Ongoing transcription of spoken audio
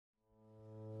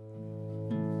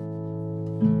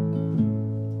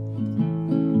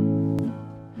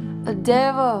The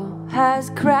devil has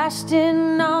crashed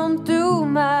in on through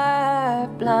my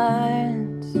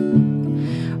blinds.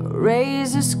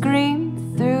 Razor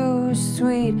scream through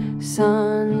sweet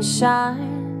sunshine.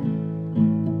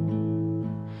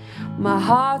 My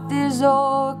heart is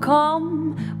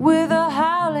overcome with a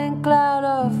howling cloud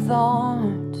of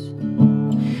thorns.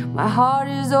 My heart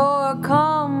is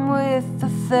overcome with the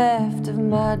theft of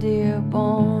my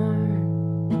dearborn.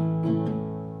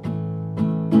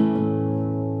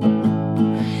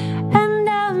 And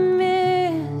I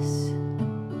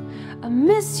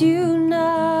miss you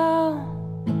now.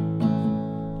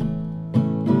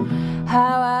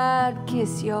 How I'd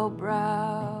kiss your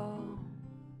brow.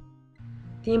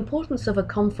 The importance of a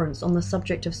conference on the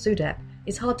subject of SUDEP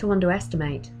is hard to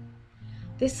underestimate.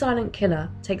 This silent killer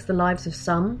takes the lives of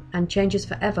some and changes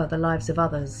forever the lives of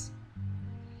others.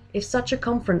 If such a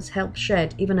conference helps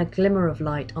shed even a glimmer of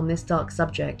light on this dark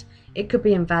subject, it could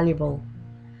be invaluable,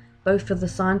 both for the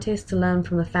scientists to learn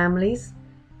from the families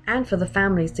and for the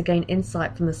families to gain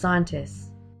insight from the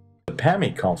scientists. The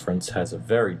PAMI conference has a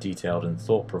very detailed and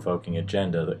thought-provoking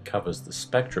agenda that covers the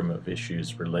spectrum of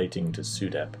issues relating to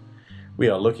SUDEP. We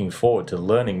are looking forward to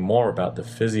learning more about the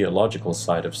physiological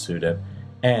side of SUDEP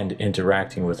and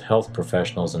interacting with health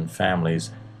professionals and families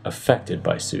affected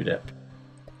by SUDEP.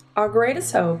 Our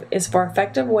greatest hope is for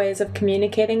effective ways of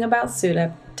communicating about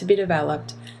SUDEP to be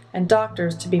developed and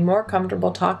doctors to be more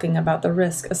comfortable talking about the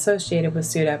risk associated with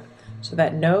SUDEP so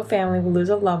that no family will lose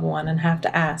a loved one and have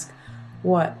to ask,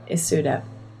 what is SUDEP?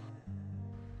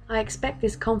 I expect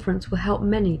this conference will help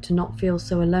many to not feel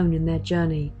so alone in their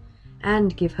journey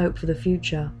and give hope for the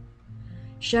future.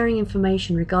 Sharing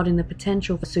information regarding the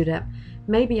potential for SUDEP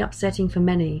may be upsetting for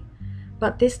many,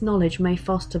 but this knowledge may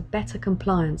foster better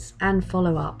compliance and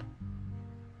follow-up.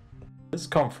 This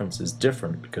conference is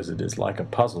different because it is like a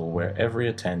puzzle where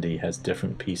every attendee has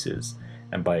different pieces,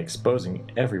 and by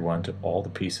exposing everyone to all the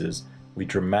pieces, we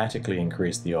dramatically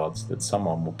increase the odds that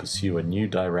someone will pursue a new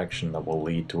direction that will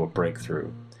lead to a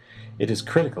breakthrough. It is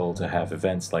critical to have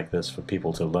events like this for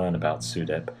people to learn about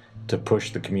SUDEP, to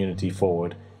push the community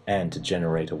forward, and to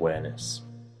generate awareness.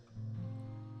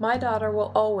 My daughter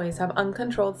will always have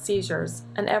uncontrolled seizures,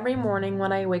 and every morning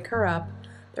when I wake her up,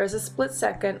 there is a split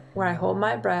second where I hold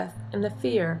my breath in the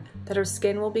fear that her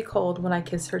skin will be cold when I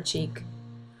kiss her cheek.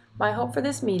 My hope for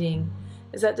this meeting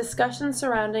is that discussions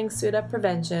surrounding SUDEP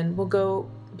prevention will go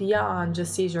beyond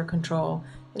just seizure control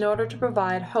in order to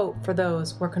provide hope for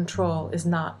those where control is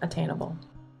not attainable.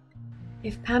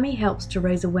 If PAMI helps to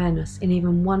raise awareness in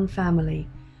even one family,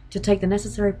 to take the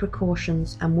necessary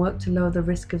precautions and work to lower the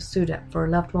risk of SUDEP for a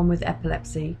loved one with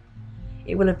epilepsy,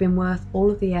 it will have been worth all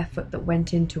of the effort that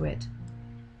went into it.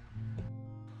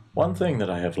 One thing that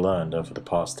I have learned over the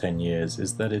past 10 years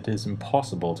is that it is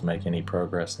impossible to make any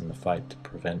progress in the fight to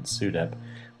prevent SUDEP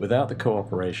without the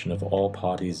cooperation of all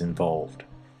parties involved,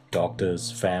 doctors,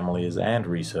 families, and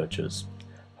researchers.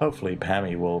 Hopefully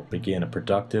PAMI will begin a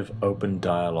productive, open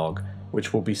dialogue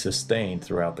which will be sustained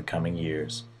throughout the coming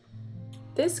years.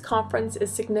 This conference is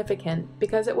significant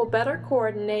because it will better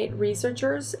coordinate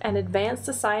researchers and advance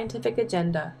the scientific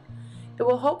agenda. It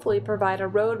will hopefully provide a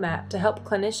roadmap to help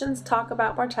clinicians talk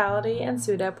about mortality and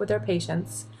SUDEP with their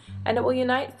patients, and it will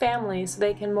unite families so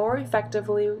they can more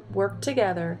effectively work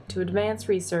together to advance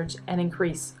research and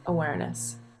increase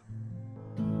awareness.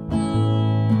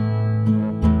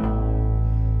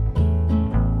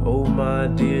 Oh, my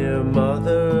dear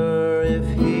mother, if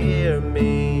hear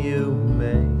me you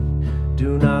may,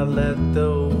 do not let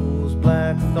those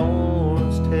black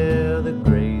thorns tear the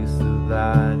grace of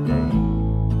thy name.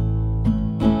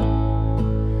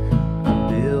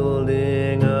 I'm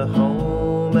building a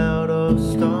home out of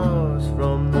stars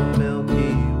from the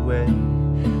Milky Way.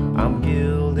 I'm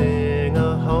gilding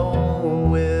a home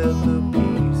with the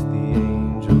peace the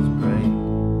angels bring.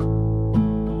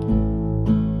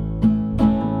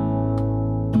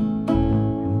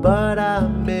 But I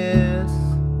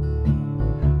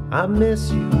miss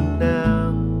you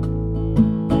now.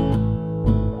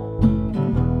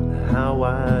 How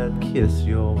I'd kiss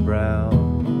your brow.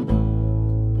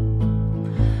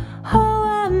 Oh,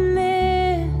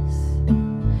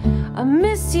 I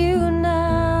miss you now.